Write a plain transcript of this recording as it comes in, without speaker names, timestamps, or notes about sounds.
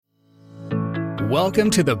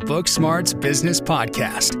Welcome to the Book Smarts Business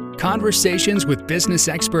Podcast. Conversations with business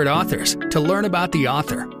expert authors to learn about the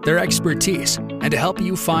author, their expertise, and to help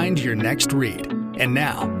you find your next read. And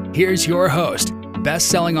now, here's your host,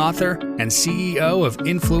 best-selling author and CEO of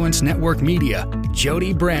Influence Network Media,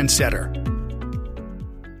 Jody Brandsetter.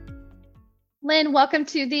 Lynn, welcome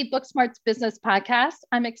to the Book Smarts Business Podcast.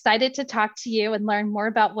 I'm excited to talk to you and learn more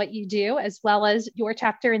about what you do, as well as your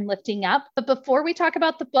chapter in Lifting Up. But before we talk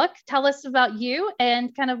about the book, tell us about you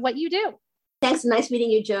and kind of what you do. Thanks. Nice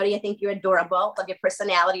meeting you, Jody. I think you're adorable. Love your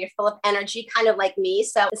personality. You're full of energy, kind of like me.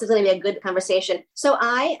 So this is going to be a good conversation. So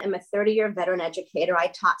I am a 30-year veteran educator. I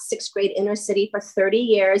taught sixth grade inner city for 30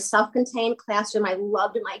 years, self-contained classroom. I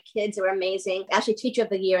loved my kids. They were amazing. Actually, Teacher of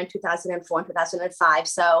the Year in 2004 and 2005.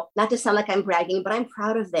 So not to sound like I'm bragging, but I'm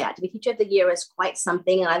proud of that. To be Teacher of the Year is quite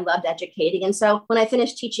something. And I loved educating. And so when I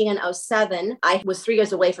finished teaching in 2007, I was 3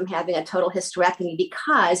 years away from having a total hysterectomy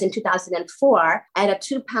because in 2004, I had a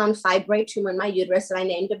 2-pound fibroid tumor in my uterus that I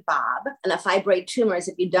named it Bob. And the fibroid tumors,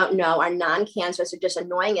 if you don't know, are non-cancerous. They're just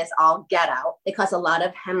annoying as all get out. They cause a lot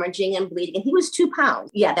of hemorrhaging and bleeding. And he was 2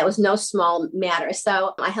 pounds. Yeah, that was no small matter.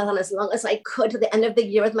 So I held on as long as I could to the end of the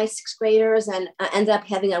year with my sixth graders and ended up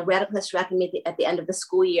having a radical hysterectomy at the end of the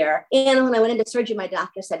school year. And when I went into surgery, my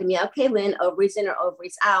doctor said to me, okay, Lynn, ovaries in or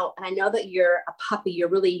ovaries out. And I know that you're a puppy, you're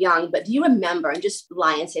really young, but do you remember, and just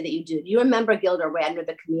lie and say that you do, do you remember Gilda Radner,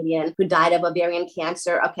 the comedian who died of ovarian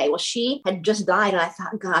cancer? Okay, well, she had just died. And I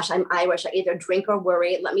thought, gosh, I'm Irish. I either drink or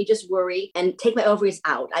worry. Let me just worry and take my ovaries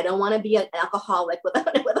out. I don't want to be an alcoholic with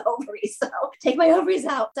ovaries. So take my ovaries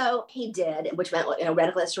out. So he did, which meant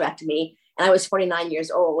radical hysterectomy. And I was 49 years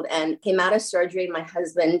old and came out of surgery. My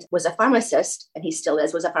husband was a pharmacist, and he still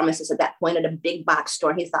was a pharmacist at that point at a big box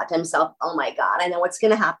store. He thought to himself, oh my God, I know what's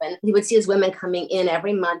going to happen. He would see his women coming in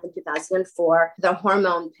every month in 2004, their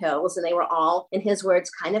hormone pills, and they were all, in his words,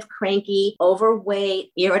 kind of cranky,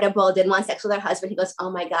 overweight, irritable, didn't want sex with their husband. He goes, oh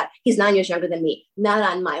my God, he's 9 years younger than me, not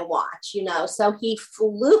on my watch, So he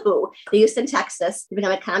flew to Houston, Texas to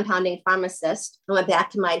become a compounding pharmacist. I went back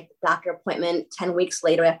to my doctor appointment 10 weeks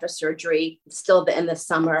later after surgery. Still in the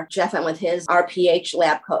summer. Jeff went with his RPH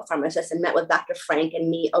lab coat pharmacist and met with Dr. Frank and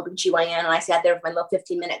me, OBGYN. And I sat there with my little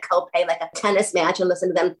 15-minute copay, like a tennis match, and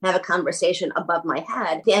listened to them have a conversation above my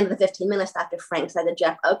head. At the end of the 15 minutes, Dr. Frank said to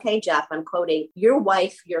Jeff, okay, Jeff, I'm quoting, your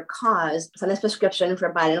wife, your cause, sent this prescription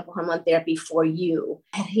for bioidentical hormone therapy for you.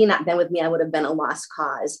 Had he not been with me, I would have been a lost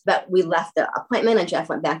cause. But we left the appointment and Jeff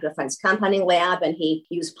went back to a friend's compounding lab and he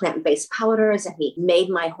used plant-based powders and he made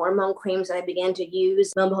my hormone creams that I began to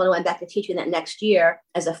use. Lo and behold, I went back to teaching that next year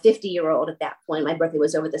as a 50-year-old at that point. My birthday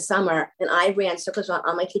was over the summer. And I ran circles around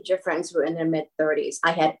all my teacher friends who were in their mid-30s.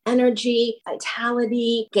 I had energy,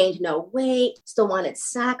 vitality, gained no weight, still wanted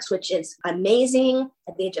sex, which is amazing.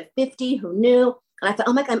 At the age of 50, who knew? And I thought,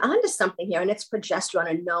 oh my God, I'm onto something here. And it's progesterone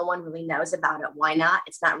and no one really knows about it. Why not?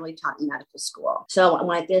 It's not really taught in medical school. So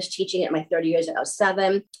when I finished teaching it my 30 years at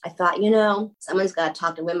 2007, I thought, someone's got to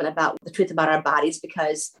talk to women about the truth about our bodies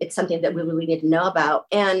because it's something that we really need to know about.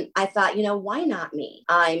 And I thought, why not me?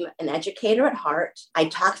 I'm an educator at heart. I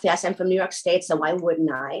talk fast. I'm from New York State, so why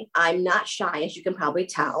wouldn't I? I'm not shy, as you can probably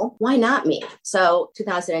tell. Why not me? So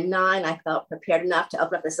 2009, I felt prepared enough to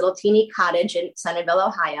open up this little teeny cottage in Centerville,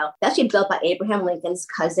 Ohio. That's actually built by Abraham Lincoln's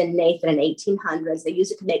cousin Nathan in 1800s. They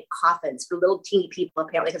used it to make coffins for little teeny people,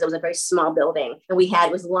 apparently, because it was a very small building. And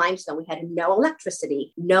it was limestone. We had no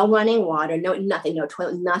electricity, no running water, nothing, no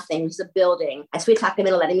toilet, nothing. It was a building. I sweet talked him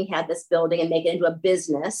into letting me have this building and make it into a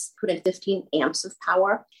business, put in 15 amps of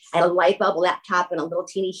power. I had a light bulb, a laptop, and a little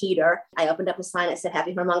teeny heater. I opened up a sign that said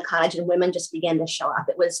Happy Hormone Cottage, and women just began to show up.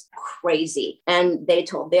 It was crazy. And they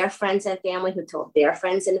told their friends and family who told their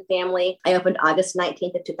friends and family. I opened August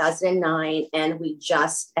 19th of 2009, and we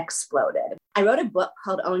just exploded. I wrote a book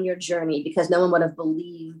called Own Your Journey because no one would have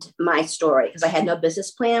believed my story because I had no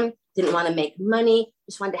business plan, didn't want to make money,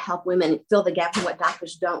 just wanted to help women fill the gap in what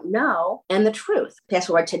doctors don't know and the truth. Fast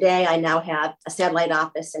forward today, I now have a satellite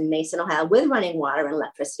office in Mason, Ohio with running water and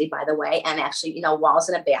electricity, by the way, and actually, walls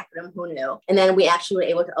in a bathroom, who knew? And then we actually were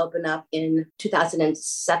able to open up in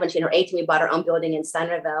 2017 or 18. We bought our own building in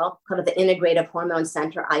Centerville called the Integrative Hormone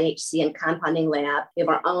Center, IHC, and Compounding Lab. We have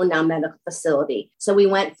our own now medical facility. So we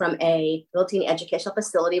went from a little teeny educational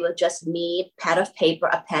facility with just me, pad of paper,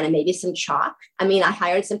 a pen, and maybe some chalk. I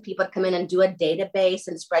hired some people to come in and do a database, database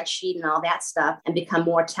and spreadsheet and all that stuff and become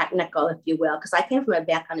more technical, if you will, because I came from a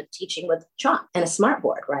background of teaching with chalk and a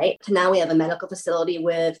smartboard, right? So now we have a medical facility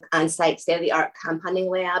with on-site state-of-the-art compounding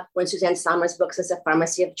lab. When Suzanne Somers books as a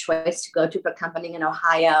pharmacy of choice to go to for compounding in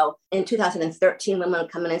Ohio. In 2013, women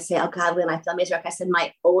would come in and say, oh God, Lynn, I feel amazing. I said,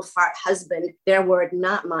 my old fart husband, their word,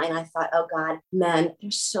 not mine. I thought, oh God, men,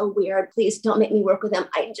 they're so weird. Please don't make me work with them.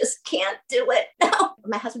 I just can't do it. No.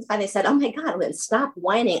 My husband finally said, oh my God, Lynn, stop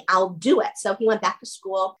whining. I'll do it. So he went back to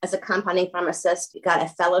school as a compounding pharmacist. He got a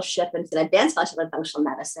fellowship and an advanced fellowship in functional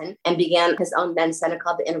medicine and began his own men's center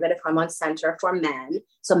called the Integrative Hormone Center for Men.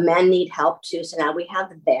 So men need help too. So now we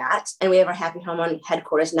have that. And we have our Happy Hormone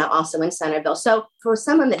headquarters now also in Centerville. So for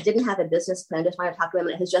someone that didn't have a business plan, just want to talk to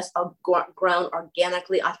women, it has just grown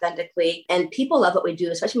organically, authentically. And people love what we do,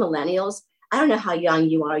 especially millennials. I don't know how young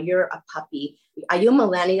you are. You're a puppy. Are you a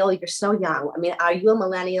millennial? You're so young. I mean, are you a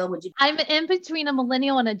millennial? Would you? I'm in between a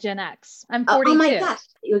millennial and a Gen X. I'm 42. Oh my gosh.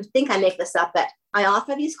 You would think I make this up, but I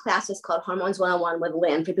offer these classes called Hormones 101 with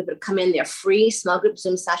Lynn for people to come in. They're free small group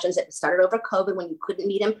Zoom sessions that started over COVID when you couldn't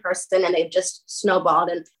meet in person, and they've just snowballed.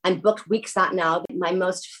 And I'm booked weeks out now. My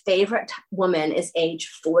most favorite woman is age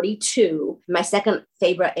 42. My second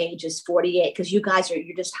favorite age is 48 because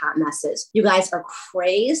you're just hot messes. You guys are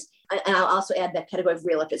crazed. And I'll also add that category of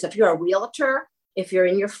realtors. If you're a realtor, if you're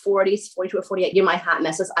in your 40s, 42 or 48, you're my hot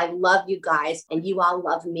messes. I love you guys and you all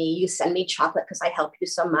love me. You send me chocolate because I help you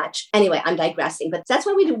so much. Anyway, I'm digressing, but that's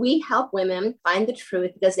what we do. We help women find the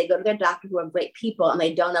truth because they go to their doctor who are great people and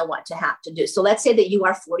they don't know what to have to do. So let's say that you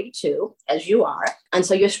are 42, as you are. And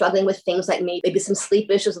so you're struggling with things like maybe some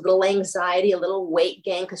sleep issues, a little anxiety, a little weight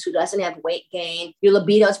gain, because who doesn't have weight gain? Your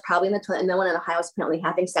libido is probably in the toilet. No one in Ohio is apparently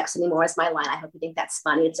having sex anymore is my line. I hope you think that's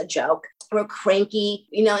funny. It's a joke. We're cranky,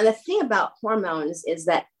 and the thing about hormones is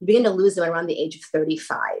that you begin to lose them around the age of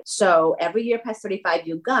 35. So every year past 35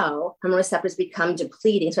 you go, hormone receptors become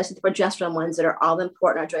depleting, especially the progesterone ones that are all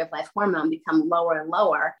important, our joy of life hormone, become lower and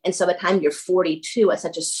lower. And so by the time you're 42, at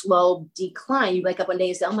such a slow decline, you wake up one day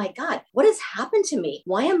and say, oh my God, what has happened to me?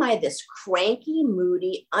 Why am I this cranky,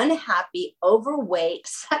 moody, unhappy, overweight,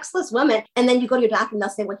 sexless woman? And then you go to your doctor and they'll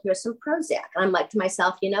say, well, here's some Prozac. And I'm like to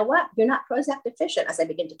myself, you know what? You're not Prozac deficient, as I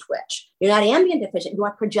begin to twitch. You're not Ambien deficient. You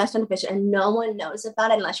are progesterone deficient. And no one knows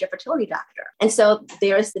about it unless you're a fertility doctor. And so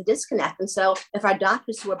there's the disconnect. And so if our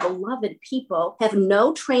doctors who are beloved people have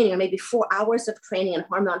no training or maybe 4 hours of training in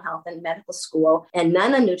hormone health and medical school and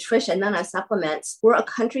none on nutrition, none on supplements, we're a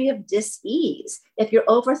country of dis-ease. If you're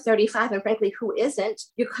over 35, and frankly, who isn't,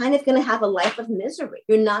 you're kind of going to have a life of misery.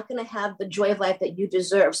 You're not going to have the joy of life that you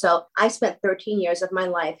deserve. So I spent 13 years of my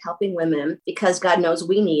life helping women because God knows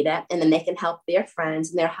we need it. And then they can help their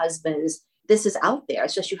friends and their husbands. This is out there.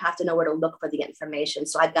 It's just you have to know where to look for the information.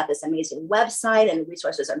 So I've got this amazing website and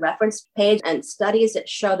resources and reference page and studies that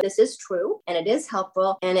show this is true and it is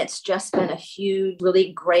helpful. And it's just been a huge,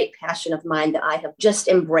 really great passion of mine that I have just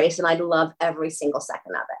embraced. And I love every single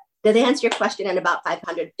second of it. Did I answer your question in about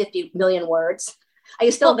 550 million words? Are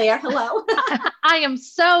you still there? Hello? I am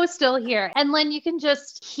so still here. And Lynn, you can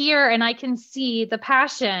just hear and I can see the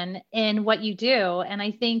passion in what you do. And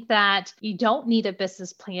I think that you don't need a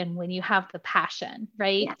business plan when you have the passion,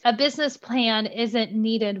 right? Yeah. A business plan isn't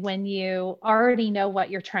needed when you already know what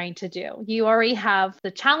you're trying to do. You already have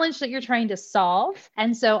the challenge that you're trying to solve.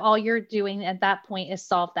 And so all you're doing at that point is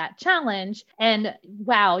solve that challenge. And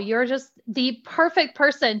wow, you're just the perfect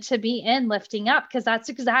person to be in Lifting Up, because that's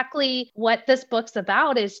exactly what this book's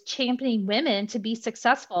about, is championing women to be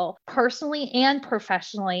successful personally and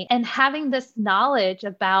professionally, and having this knowledge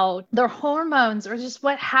about their hormones or just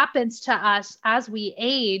what happens to us as we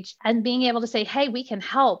age and being able to say, hey, we can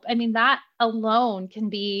help. I mean, that alone can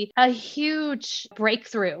be a huge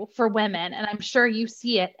breakthrough for women. And I'm sure you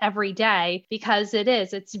see it every day because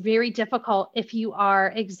it's very difficult if you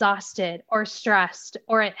are exhausted or stressed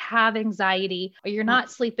or have anxiety or you're not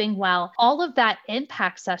sleeping well. All of that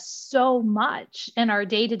impacts us so much in our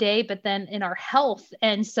day-to-day, but then in our health.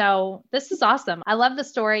 And so this is awesome. I love the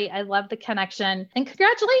story. I love the connection, and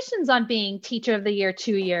congratulations on being Teacher of the Year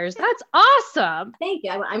 2 years. That's awesome. Thank you.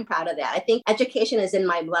 I'm proud of that. I think education is in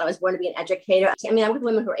my blood. I was born to be an educator. I mean, I'm with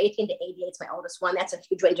women who are 18 to 88. It's my oldest one. That's a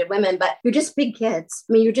huge range of women, but you're just big kids.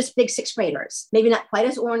 I mean, you're just big sixth graders, maybe not quite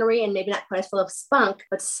as ornery and maybe not quite as full of spunk,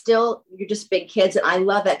 but still you're just big kids. And I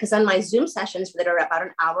love it because on my Zoom sessions that are about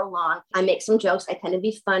an hour long, I make some jokes. I tend to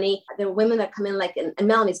be funny. There are women that come in and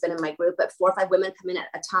Melanie's been in my group, but 4 or 5 women come in at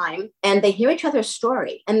a time and they hear each other's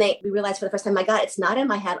story. And we realize for the first time, my God, it's not in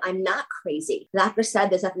my head. I'm not crazy. The doctor said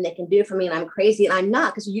there's nothing they can do for me and I'm crazy. And I'm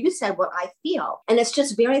not, because you just said what I feel. And it's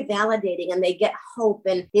just very validating validating and they get hope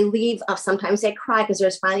and they leave. Sometimes they cry because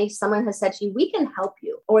there's finally someone has said to you, we can help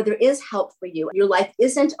you, or there is help for you. Your life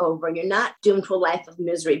isn't over. You're not doomed to a life of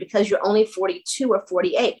misery because you're only 42 or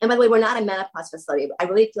 48. And by the way, we're not a menopause facility. I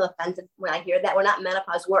really feel offended when I hear that. We're not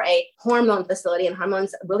menopause. We're a hormone facility, and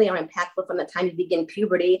hormones really are impactful from the time you begin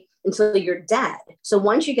puberty until you're dead. So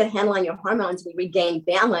once you get a handle on your hormones and you regain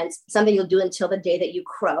balance, something you'll do until the day that you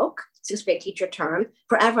croak, sixth grade teacher term,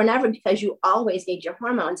 forever and ever, because you always need your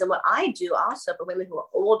hormones. And what I do also for women who are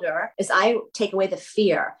older is I take away the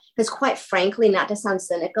fear. Because quite frankly, not to sound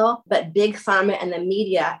cynical, but big pharma and the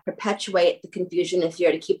media perpetuate the confusion and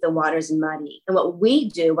fear to keep the waters muddy. And what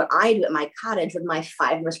I do at my cottage with my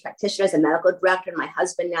 5 nurse practitioners, a medical director, and my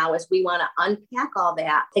husband now, is we want to unpack all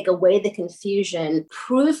that, take away the confusion,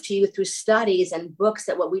 prove to you through studies and books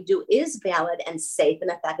that what we do is valid and safe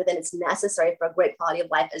and effective, and it's necessary for a great quality of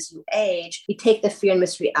life as you age. We take the fear and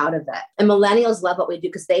mystery out of it. And millennials love what we do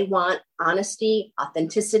because they want honesty,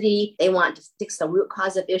 authenticity. They want to fix the root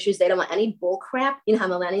cause of issues. They don't want any bull crap. You know how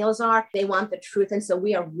millennials are. They want the truth. And so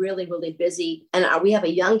we are really, really busy. And we have a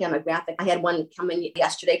young demographic. I had one come in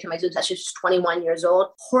yesterday to my Zoom session. She's 21 years old,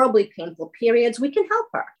 horribly painful periods. We can help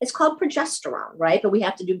her. It's called progesterone, right? But we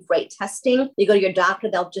have to do great testing. You go to your doctor,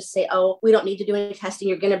 they'll just say, oh, we don't need to do any testing.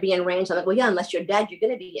 You're going to be in range. I'm like, well, yeah, unless you're dead, you're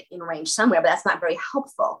going to be in range somewhere, but that's not very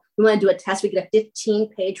helpful. We want to do a test. We get a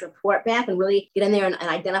 15-page report back and really get in there and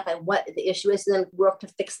identify what the issue is, and then work to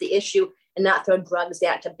fix the issue and not throw drugs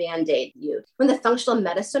out to Band-Aid you. In the functional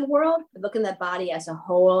medicine world, looking at the body as a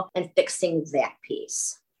whole and fixing that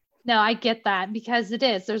piece. No, I get that because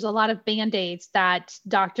there's a lot of Band-Aids that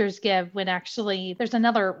doctors give when actually there's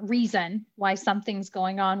another reason why something's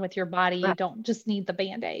going on with your body. Right. You don't just need the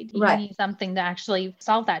Band-Aid. You need something to actually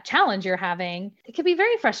solve that challenge you're having. It can be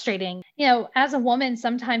very frustrating. You know, as a woman,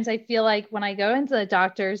 sometimes I feel like when I go into the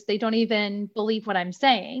doctors, they don't even believe what I'm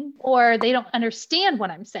saying, or they don't understand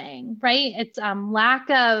what I'm saying, right? It's lack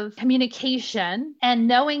of communication and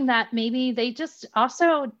knowing that maybe they just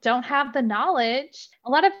also don't have the knowledge. A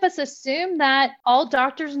lot of us assume that all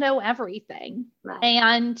doctors know everything,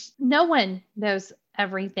 and no one knows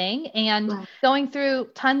everything. And going through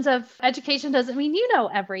tons of education doesn't mean you know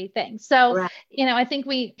everything. So, I think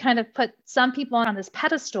we kind of put some people on this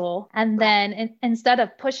pedestal, and then instead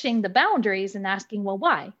of pushing the boundaries and asking, well,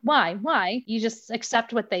 why, you just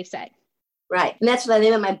accept what they say. Right. And that's what the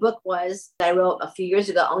name of my book was that I wrote a few years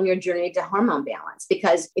ago, Own Your Journey to Hormone Balance.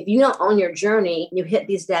 Because if you don't own your journey, you hit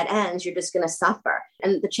these dead ends, you're just going to suffer.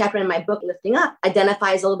 And the chapter in my book, Lifting Up,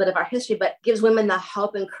 identifies a little bit of our history, but gives women the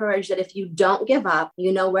hope and courage that if you don't give up,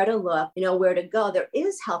 you know where to look, you know where to go. There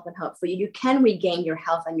is help and hope for you. You can regain your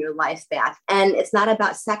health and your life back. And it's not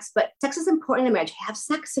about sex, but sex is important in marriage. Have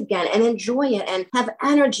sex again and enjoy it and have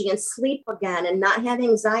energy and sleep again and not have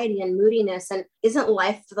anxiety and moodiness. And isn't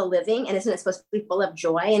life for the living? And isn't it supposed to be full of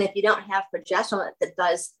joy? And if you don't have progesterone that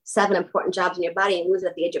does 7 important jobs in your body and lose it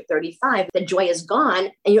at the age of 35, the joy is gone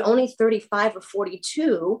and you're only 35 or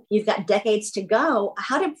 42, you've got decades to go.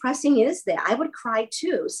 How depressing is that? I would cry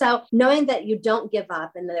too. So knowing that you don't give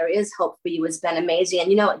up and there is hope for you has been amazing. And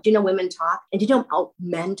do you know women talk? And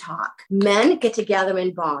men talk. Men get together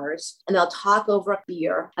in bars and they'll talk over a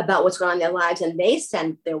beer about what's going on in their lives, and they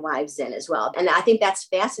send their wives in as well. And I think that's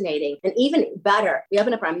fascinating. And even better, we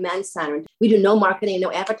open up our men's center. We do no marketing,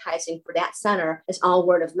 no advertising for that center. It's all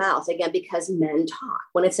word of mouth, again, because men talk.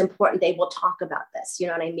 When it's important, they will talk about this. You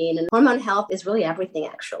know what I mean? And hormone health is really everything,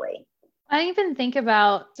 actually. I even think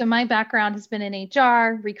about, so my background has been in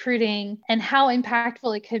HR, recruiting, and how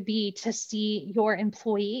impactful it could be to see your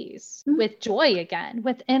employees with joy again,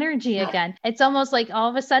 with energy again. It's almost like all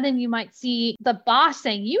of a sudden you might see the boss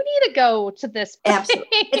saying, you need to go to this place.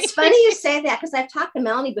 Absolutely. It's funny you say that because I've talked to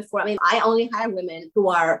Melanie before. I mean, I only hire women who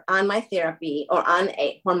are on my therapy or on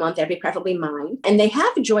a hormone therapy, preferably mine, and they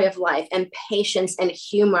have joy of life and patience and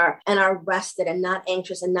humor and are rested and not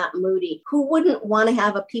anxious and not moody. Who wouldn't want to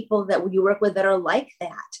have people that you work with that are like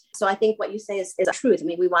that? So I think what you say is the truth. I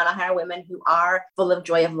mean, we want to hire women who are full of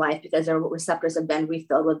joy of life because their receptors have been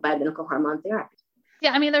refilled with bioidentical hormone therapy.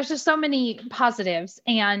 Yeah, I mean, there's just so many positives,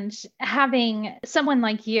 and having someone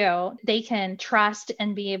like you, they can trust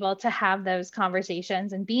and be able to have those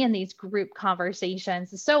conversations and be in these group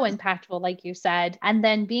conversations is so impactful, like you said. And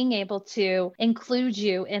then being able to include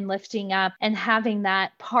you in lifting up and having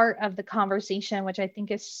that part of the conversation, which I think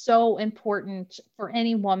is so important for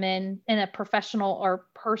any woman in a professional or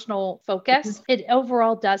personal focus, it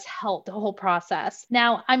overall does help the whole process.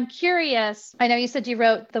 Now, I'm curious, I know you said you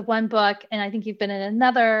wrote the one book, and I think you've been in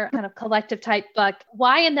another kind of collective type book.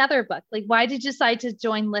 Why another book? Like, why did you decide to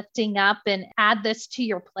join Lifting Up and add this to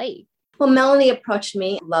your plate? Well, Melanie approached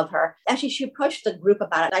me. Love her. Actually, she approached the group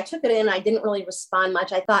about it. I took it in. I didn't really respond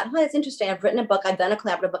much. I thought, that's interesting. I've written a book. I've done a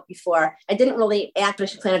collaborative book before. I didn't really actually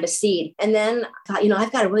planted a seed. And then I thought,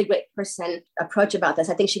 I've got a really great person approach about this.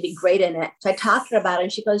 I think she'd be great in it. So I talked to her about it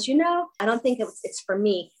and she goes, I don't think it's for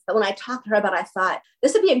me. But when I talked to her about it, I thought,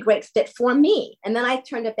 this would be a great fit for me. And then I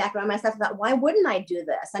turned it back around myself and thought, why wouldn't I do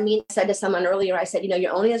this? I said to someone earlier, I said,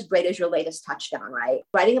 you're only as great as your latest touchdown, right?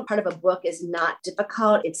 Writing a part of a book is not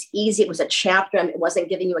difficult. It's easy. It was a chapter. It wasn't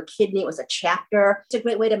giving you a kidney. It was a chapter. It's a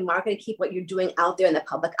great way to market and keep what you're doing out there in the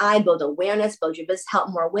public eye, build awareness, build your business, help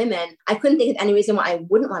more women. I couldn't think of any reason why I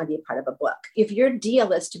wouldn't want to be a part of a book. If your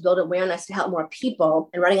deal is to build awareness to help more people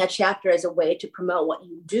and writing a chapter is a way to promote what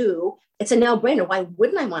you do, it's a no-brainer. Why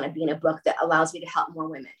wouldn't I want to be in a book that allows me to help more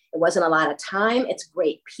women? It wasn't a lot of time. It's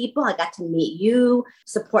great people. I got to meet you,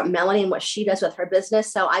 support Melanie and what she does with her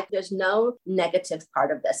business. So there's no negative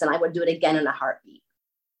part of this. And I would do it again in a heartbeat.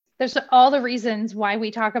 There's all the reasons why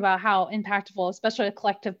we talk about how impactful, especially a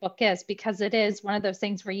collective book is, because it is one of those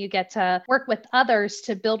things where you get to work with others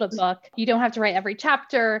to build a book. You don't have to write every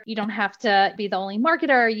chapter. You don't have to be the only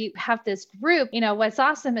marketer. You have this group. What's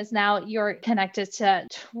awesome is now you're connected to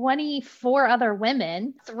 24 other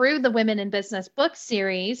women through the Women in Business book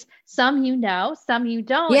series. Some some you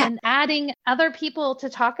don't. Yeah. And adding other people to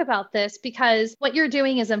talk about this because what you're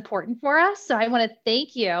doing is important for us. So I want to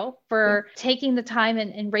thank you for taking the time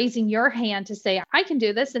and raising your hand to say, I can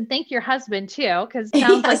do this, and thank your husband too, because it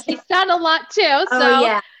sounds like he's done a lot too. Oh,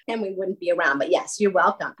 yeah. And we wouldn't be around, but yes, you're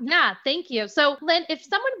welcome. Yeah, thank you. So Lynn, if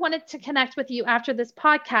someone wanted to connect with you after this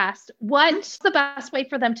podcast, what's the best way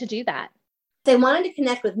for them to do that? If they wanted to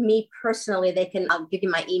connect with me personally, I'll give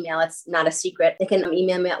you my email. It's not a secret. They can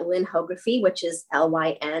email me at Lynn Hogrefe, which is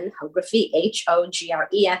Lyn Hogrefe,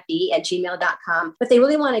 HOGREFE @gmail.com. But if they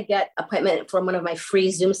really want to get an appointment for one of my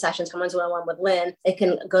free Zoom sessions, Hormones 101 with Lynn, they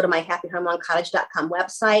can go to my happyhormonecottage.com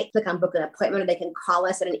website, click on book an appointment, or they can call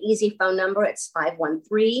us at an easy phone number. It's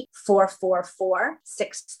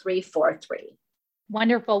 513-444-6343.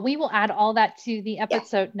 Wonderful. We will add all that to the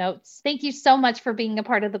episode notes. Thank you so much for being a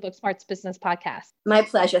part of the Booksmarts Business Podcast. My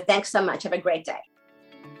pleasure. Thanks so much. Have a great day.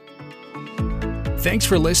 Thanks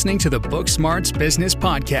for listening to the Booksmarts Business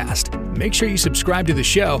Podcast. Make sure you subscribe to the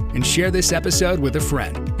show and share this episode with a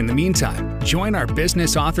friend. In the meantime, join our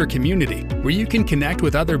business author community where you can connect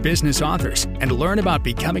with other business authors and learn about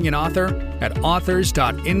becoming an author at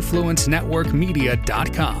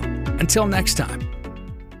authors.influencenetworkmedia.com. Until next time.